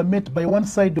agreement that were met by one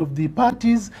side of the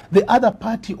parties, the other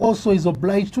party also is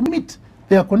obliged to meet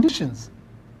their conditions.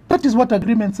 That is what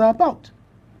agreements are about.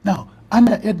 Now,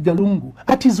 under Edgar Lungu,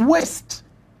 at his worst,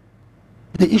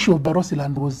 the issue of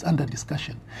Barosiland was under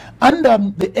discussion. Under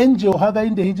the angel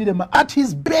Hakainde Hichilema, at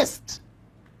his best,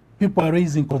 people are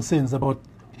raising concerns about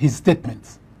his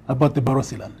statements about the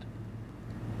Barosiland.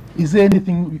 Is there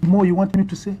anything more you want me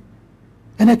to say?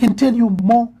 And I can tell you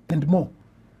more and more.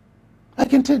 I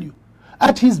can tell you.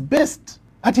 At his best,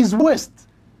 at his worst,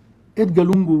 Edgar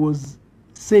Lungu was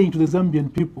saying to the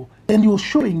Zambian people, and he was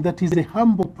showing that he's a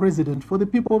humble president for the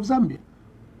people of Zambia.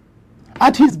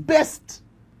 At his best,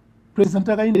 President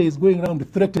Hakainde is going around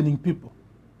threatening people.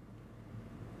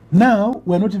 Now,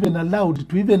 we're not even allowed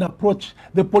to even approach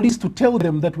the police to tell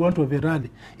them that we want to have a rally.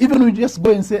 Even when we just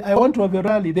go and say, I want to have a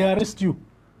rally, they arrest you.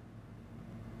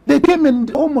 They came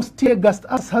and almost tear-gassed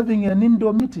us having an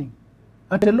indoor meeting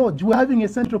at a lodge. We're having a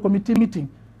central committee meeting.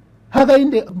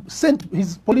 Hakainde sent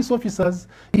his police officers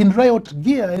in riot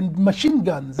gear and machine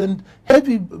guns and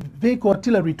heavy vehicle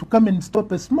artillery to come and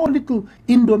stop a small little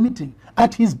indoor meeting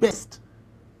at his best.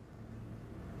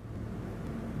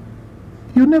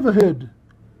 You never heard,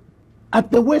 at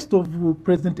the worst of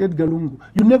President Edgar Lungu,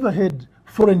 you never heard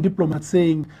foreign diplomats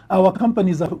saying our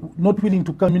companies are not willing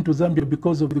to come into Zambia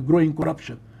because of the growing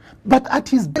corruption. But at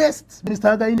his best,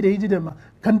 Mr. Hakainde Hichilema,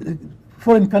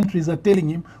 foreign countries are telling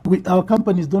him our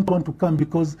companies don't want to come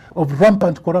because of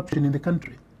rampant corruption in the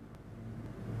country.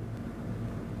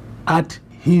 At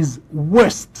his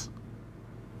worst,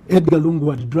 Edgar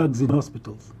Lungu had drugs in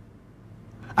hospitals.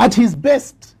 At his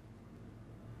best,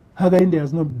 Hakainde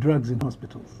has no drugs in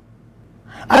hospitals.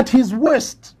 At his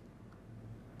worst,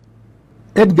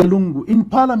 Edgar Lungu, in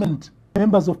parliament,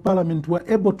 members of parliament were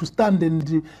able to stand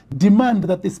and demand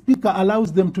that the speaker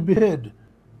allows them to be heard.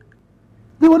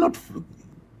 They were not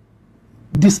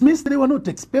dismissed, they were not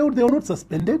expelled, they were not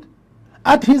suspended.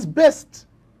 At his best,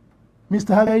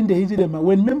 Mr. Hakainde Hichilema,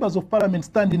 when members of parliament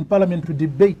stand in parliament to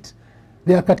debate,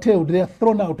 they are curtailed, they are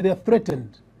thrown out, they are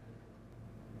threatened.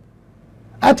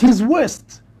 At his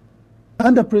worst,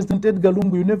 under President Edgar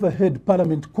Lungu, you never heard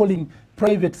parliament calling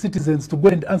private citizens to go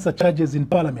and answer charges in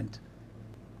parliament.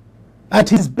 At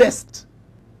his best,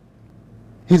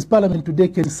 his parliament today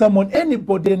can summon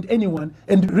anybody and anyone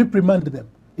and reprimand them,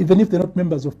 even if they're not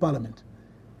members of parliament.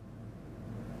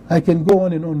 I can go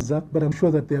on and on, Zach, but I'm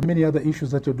sure that there are many other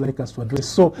issues that you'd like us to address.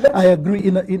 So I agree,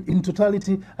 in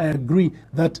totality, I agree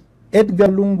that Edgar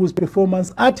Lungu's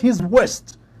performance at his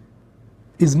worst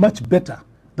is much better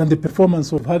than the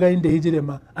performance of Hakainde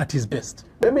Hichilema at his best.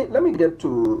 Let me get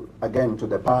to again to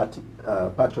the party,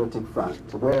 Patriotic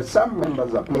Front, where some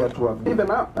members appear to have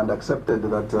given up and accepted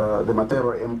that the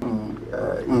Matero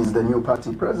MP is the new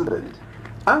party president.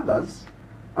 Others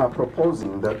are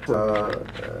proposing that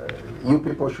you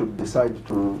people should decide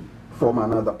to form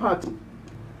another party.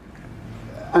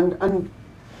 And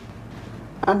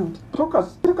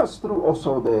take us through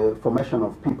also the formation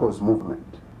of People's Movement.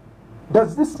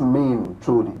 Does this mean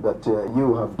truly that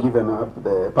you have given up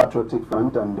the Patriotic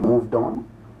Front and moved on?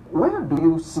 Where do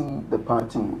you see the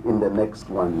party in the next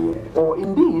 1 year, or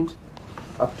indeed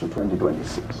up to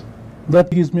 2026? That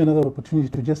gives me another opportunity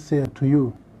to just say to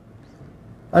you,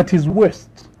 at his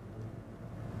worst,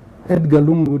 Edgar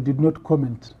Lungu did not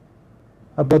comment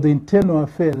about the internal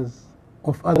affairs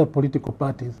of other political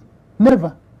parties.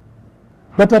 Never.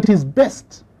 But at his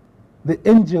best, the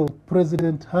angel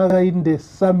president Hagainde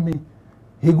Sami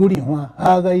Higurihwa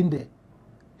Hagainde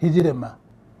Hijirema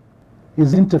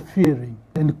is interfering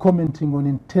and commenting on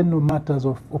internal matters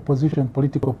of opposition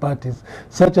political parties,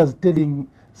 such as telling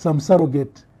some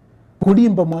surrogate,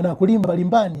 kulimba mwana, kulimba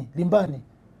limbani, limbani.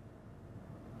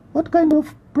 What kind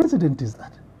of president is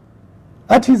that?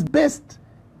 At his best,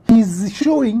 he's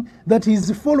showing that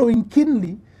he's following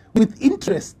keenly with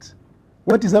interest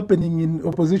what is happening in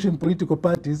opposition political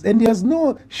parties, and he has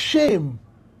no shame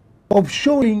of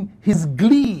showing his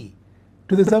glee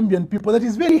to the Zambian people that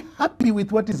he's very happy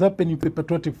with what is happening with the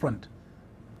Patriotic Front.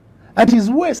 At his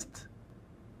worst,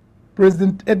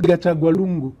 President Edgar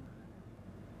Lungu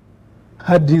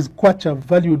had his kwacha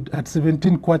valued at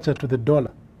 17 kwacha to the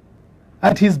dollar.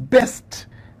 At his best,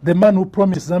 the man who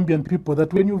promised Zambian people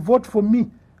that when you vote for me,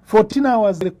 14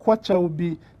 hours the kwacha will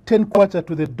be 10 kwacha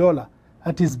to the dollar.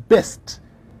 At his best,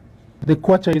 the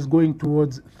kwacha is going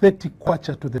towards 30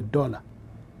 kwacha to the dollar.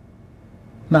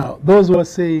 Now, those who are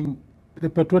saying the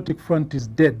Patriotic Front is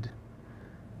dead,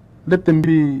 let them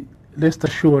be rest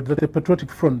assured that the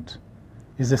Patriotic Front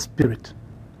is a spirit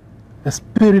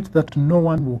that no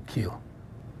one will kill.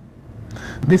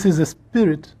 This is a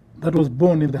spirit that was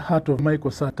born in the heart of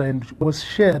Michael Sata and was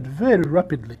shared very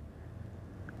rapidly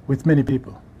with many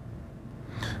people.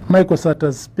 Michael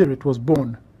Sata's spirit was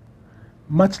born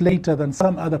much later than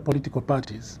some other political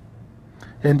parties,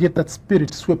 and yet that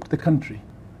spirit swept the country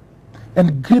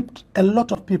and gripped a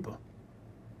lot of people.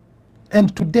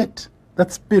 And to date,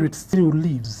 that spirit still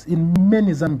lives in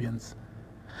many Zambians.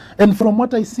 And from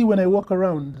what I see when I walk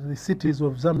around the cities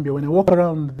of Zambia, when I walk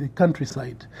around the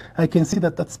countryside, I can see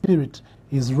that that spirit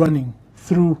is running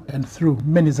through and through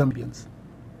many Zambians.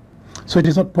 So it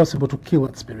is not possible to kill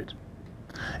that spirit.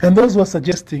 And those who are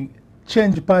suggesting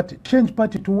change party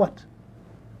to what?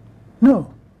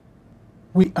 No,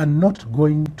 we are not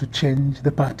going to change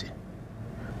the party.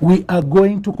 We are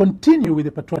going to continue with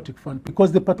the Patriotic Front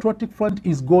because the Patriotic Front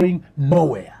is going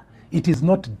nowhere. It is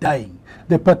not dying.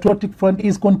 The Patriotic Front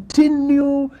is going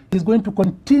to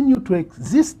continue to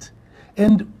exist.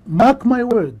 And mark my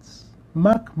words,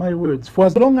 for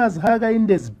as long as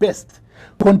Hagainde's best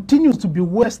continues to be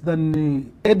worse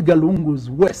than Edgar Lungu's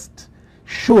worst,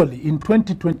 surely in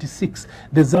 2026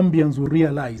 the Zambians will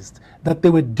realize that they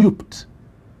were duped.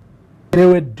 They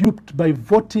were duped by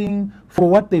voting for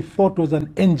what they thought was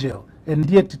an angel, and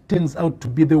yet it turns out to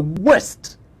be the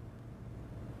worst.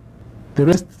 The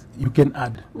rest you can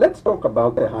add. Let's talk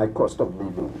about the high cost of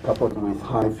living coupled with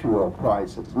high fuel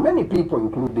prices. Many people,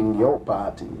 including your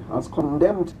party, has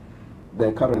condemned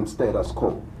the current status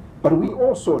quo. But we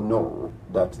also know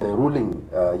that the ruling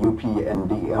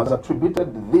UPND has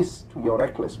attributed this to your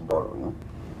reckless borrowing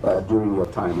during your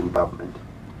time in government.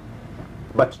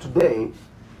 But today,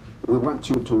 we want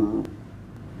to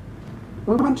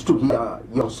hear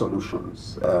your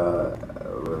solutions,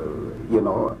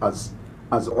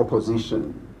 as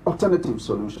opposition, alternative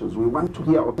solutions. We want to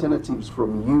hear alternatives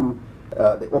from you,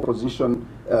 the opposition,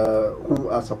 who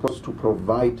are supposed to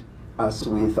provide us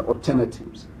with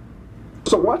alternatives.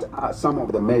 So what are some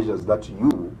of the measures that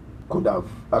you could have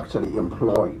actually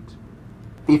employed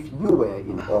if you were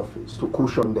in office to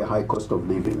cushion the high cost of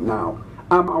living? Now,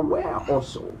 I'm aware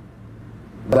also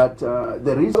that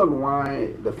the reason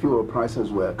why the fuel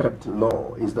prices were kept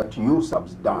low is that you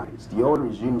subsidized, your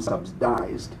regime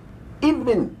subsidized,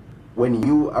 even when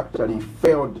you actually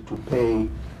failed to pay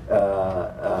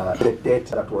the debt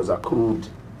that was accrued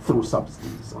through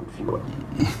subsidies on fuel.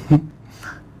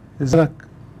 Zach,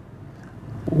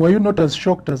 were you not as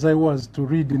shocked as I was to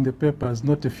read in the papers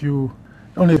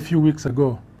only a few weeks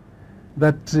ago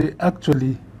that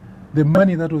actually the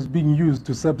money that was being used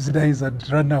to subsidize had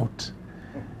run out?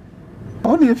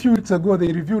 Only a few weeks ago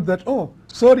they revealed that, oh,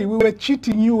 sorry, we were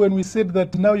cheating you when we said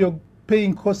that now you're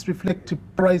paying cost-reflective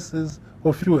prices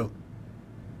of fuel.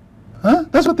 Huh?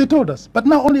 That's what they told us. But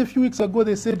now only a few weeks ago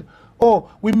they said, oh,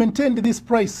 we maintained this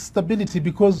price stability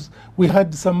because we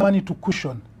had some money to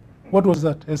cushion. What was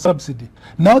that? A subsidy.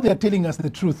 Now they are telling us the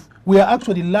truth. We are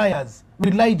actually liars. We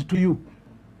lied to you.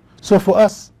 So for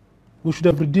us, we should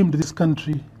have redeemed this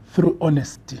country through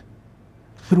honesty,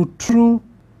 through true,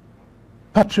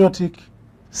 patriotic,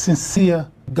 sincere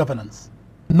governance.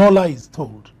 No lies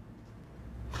told.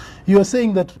 You are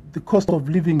saying that the cost of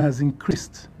living has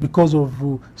increased because of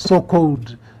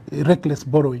so-called reckless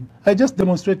borrowing. I just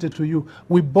demonstrated to you,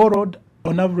 we borrowed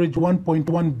on average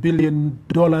 $1.1 billion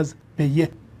per year.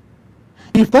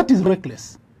 If that is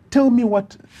reckless, tell me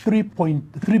what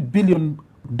 $3.3 billion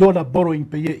borrowing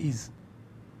per year is.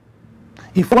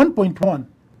 If 1.1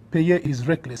 per year is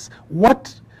reckless,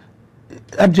 what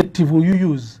adjective will you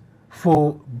use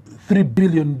for 3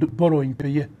 billion borrowing per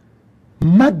year?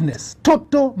 Madness,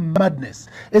 total madness,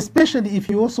 especially if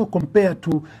you also compare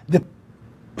to the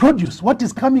produce, what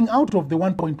is coming out of the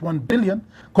 1.1 billion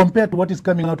compared to what is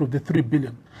coming out of the 3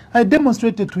 billion. I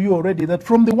demonstrated to you already that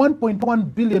from the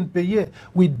 1.1 billion per year,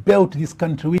 we built this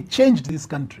country, we changed this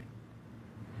country.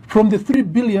 From the 3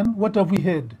 billion, what have we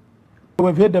heard?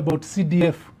 We've heard about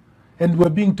CDF, and we're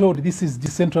being told this is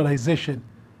decentralization.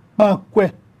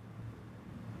 What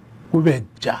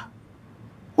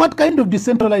kind of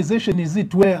decentralization is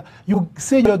it where you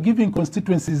say you are giving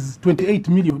constituencies 28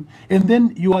 million and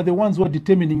then you are the ones who are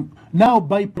determining, now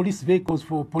buy police vehicles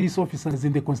for police officers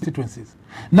in the constituencies,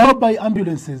 now buy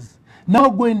ambulances, now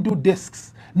go and do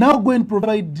desks, now go and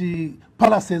provide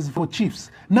palaces for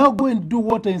chiefs, now go and do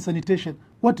water and sanitation?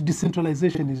 What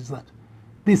decentralization is that?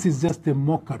 This is just a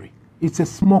mockery. It's a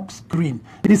smoke screen.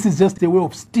 This is just a way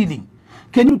of stealing.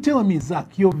 Can you tell me,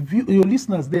 Zach, your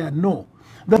listeners there know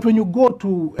that when you go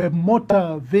to a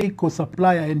motor vehicle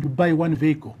supplier and you buy one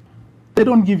vehicle, they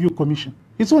don't give you commission.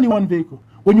 It's only one vehicle.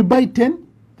 When you buy 10,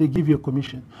 they give you a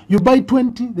commission. You buy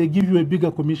 20, they give you a bigger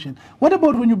commission. What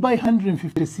about when you buy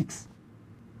 156?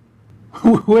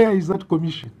 Where is that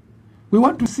commission? We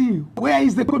want to see where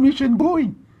is the commission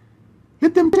going.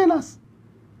 Let them tell us.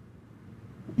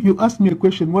 You asked me a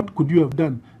question, what could you have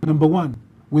done? Number one,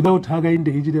 without Hakainde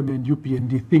Hichilema and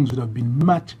UPND, things would have been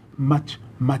much, much,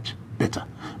 much better,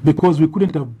 because we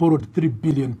couldn't have borrowed 3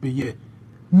 billion per year.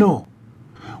 No,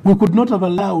 we could not have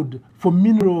allowed for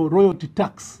mineral royalty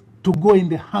tax to go in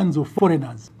the hands of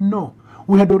foreigners. No,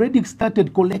 we had already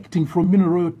started collecting from mineral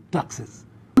royalty taxes.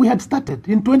 We had started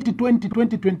in 2020,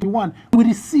 2021. We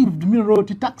received mineral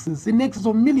royalty taxes in excess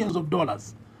of millions of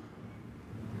dollars.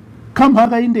 Come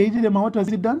Hakainde Hichilema, what has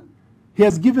he done? He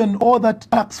has given all that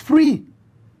tax free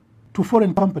to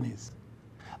foreign companies.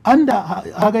 Under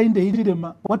Hakainde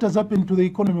Hichilema, what has happened to the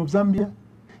economy of Zambia?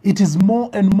 It is more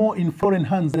and more in foreign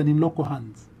hands than in local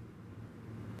hands.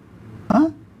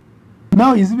 Huh?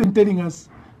 Now he's even telling us,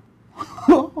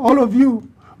 all of you,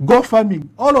 go farming,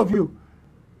 all of you.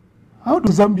 How do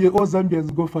all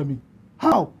Zambians go farming?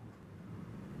 How?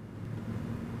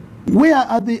 Where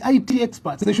are the IT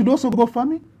experts? They should also go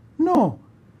farming? No.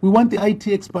 We want the IT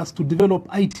experts to develop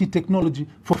IT technology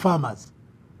for farmers.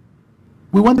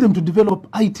 We want them to develop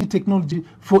IT technology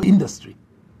for industry.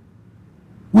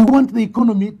 We want the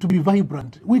economy to be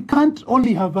vibrant. We can't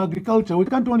only have agriculture. We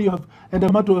can't only have, as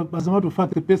a matter of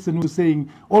fact, the person who's saying,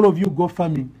 all of you go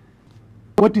farming.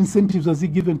 What incentives has he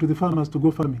given to the farmers to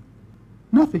go farming?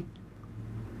 Nothing.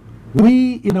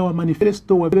 We, in our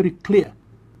manifesto, were very clear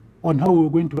on how we were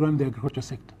going to run the agriculture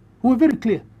sector. We were very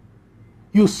clear.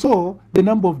 You saw the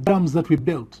number of dams that we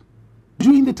built.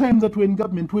 During the time that we were in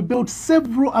government, we built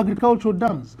several agricultural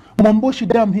dams. Momboshi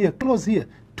Dam here, close here.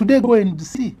 Today, go and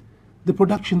see the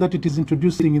production that it is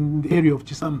introducing in the area of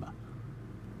Chisamba.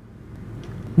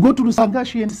 Go to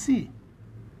Rusangashi and see.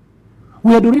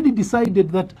 We had already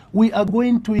decided that we are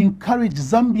going to encourage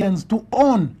Zambians to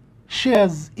own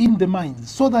shares in the mines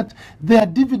so that their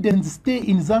dividends stay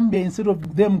in Zambia instead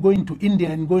of them going to India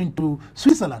and going to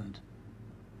Switzerland.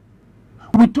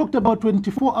 We talked about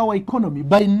 24-hour economy.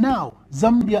 By now,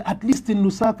 Zambia, at least in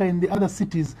Lusaka and the other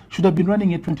cities, should have been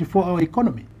running a 24-hour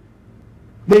economy.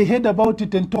 They heard about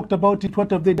it and talked about it.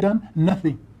 What have they done?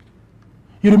 Nothing.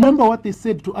 You remember what they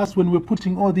said to us when we were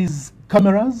putting all these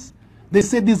cameras? They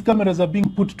said these cameras are being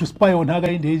put to spy on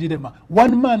Hakainde Hichilema.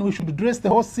 One man, we should dress the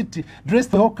whole city, dress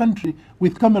the whole country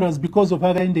with cameras because of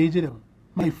Hakainde Hichilema.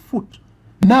 My foot.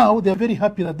 Now, they're very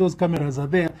happy that those cameras are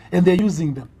there and they're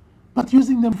using them. But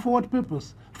using them for what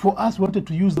purpose? For us, we wanted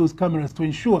to use those cameras to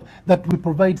ensure that we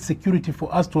provide security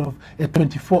for us to have a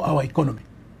 24-hour economy.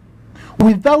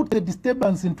 Without the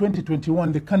disturbance in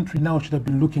 2021, the country now should have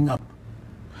been looking up.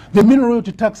 The mineral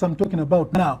royalty tax I'm talking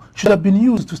about now should have been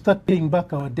used to start paying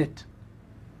back our debt.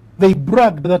 They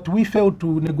bragged that we failed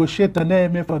to negotiate an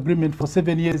IMF agreement for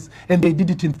 7 years, and they did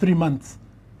it in 3 months.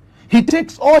 He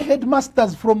takes all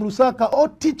headmasters from Lusaka, all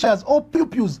teachers, all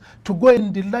pupils to go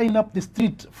and line up the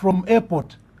street from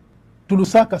airport to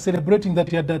Lusaka celebrating that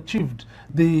he had achieved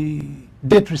the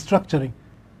debt restructuring.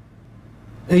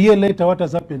 A year later, what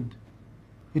has happened?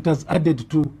 It has added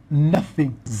to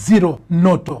nothing, zero,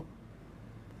 noto.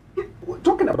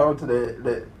 Talking about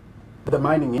the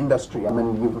mining industry, I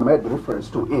mean, you've made reference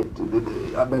to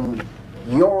it. I mean,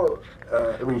 your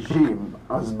regime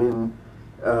has been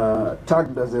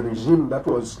tagged as a regime that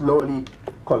was slowly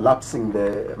collapsing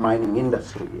the mining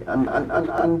industry.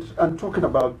 And talking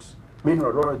about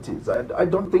mineral royalties, I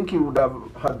don't think you would have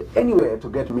had anywhere to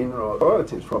get mineral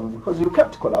royalties from, because you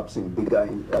kept collapsing bigger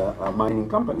mining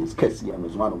companies. KCM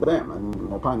is one of them, and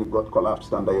Mopani got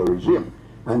collapsed under your regime,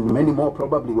 and many more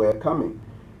probably were coming.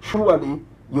 Surely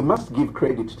you must give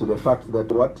credit to the fact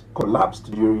that what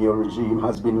collapsed during your regime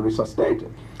has been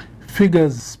resuscitated.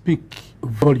 Figures speak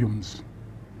volumes.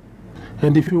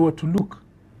 And if you were to look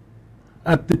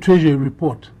at the Treasury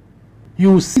report,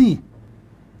 you will see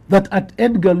that at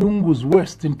Edgar Lungu's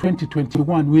worst in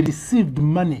 2021, we received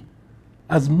money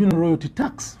as mineral royalty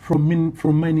tax from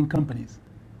mining companies.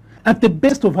 At the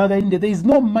best of Haga India, there is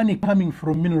no money coming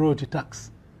from mineral royalty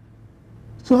tax.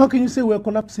 So how can you say we're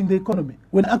collapsing the economy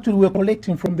when actually we're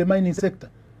collecting from the mining sector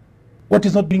what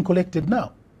is not being collected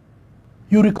now?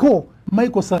 You recall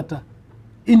Michael Sata,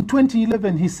 in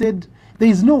 2011, he said there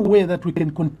is no way that we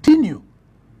can continue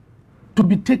to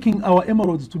be taking our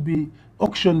emeralds to be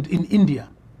auctioned in India.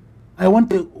 I want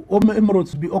the emeralds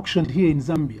to be auctioned here in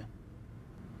Zambia.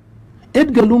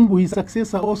 Edgar Lungu, his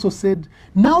successor, also said,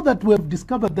 now that we have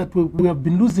discovered that we have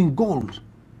been losing gold,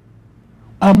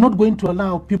 I'm not going to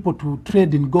allow people to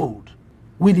trade in gold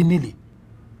willy-nilly.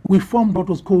 We formed what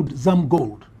was called Zam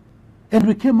Gold, and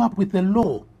we came up with a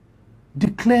law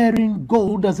declaring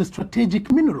gold as a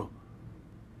strategic mineral,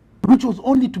 which was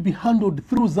only to be handled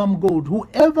through Zam Gold.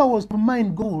 Whoever was to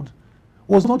mine gold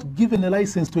was not given a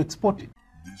license to export it.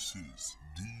 This is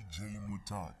DJ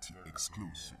Mutati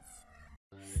exclusive.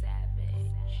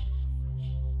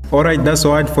 Alright, that's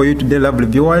all for you today, lovely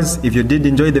viewers. If you did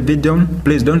enjoy the video,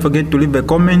 please don't forget to leave a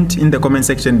comment in the comment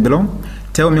section below.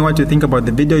 Tell me what you think about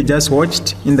the video you just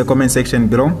watched in the comment section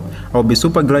below. I'll be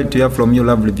super glad to hear from you,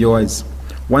 lovely viewers.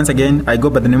 Once again, I go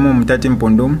by the name of Mutati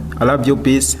Mpundu. I love you,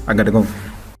 peace, I gotta go.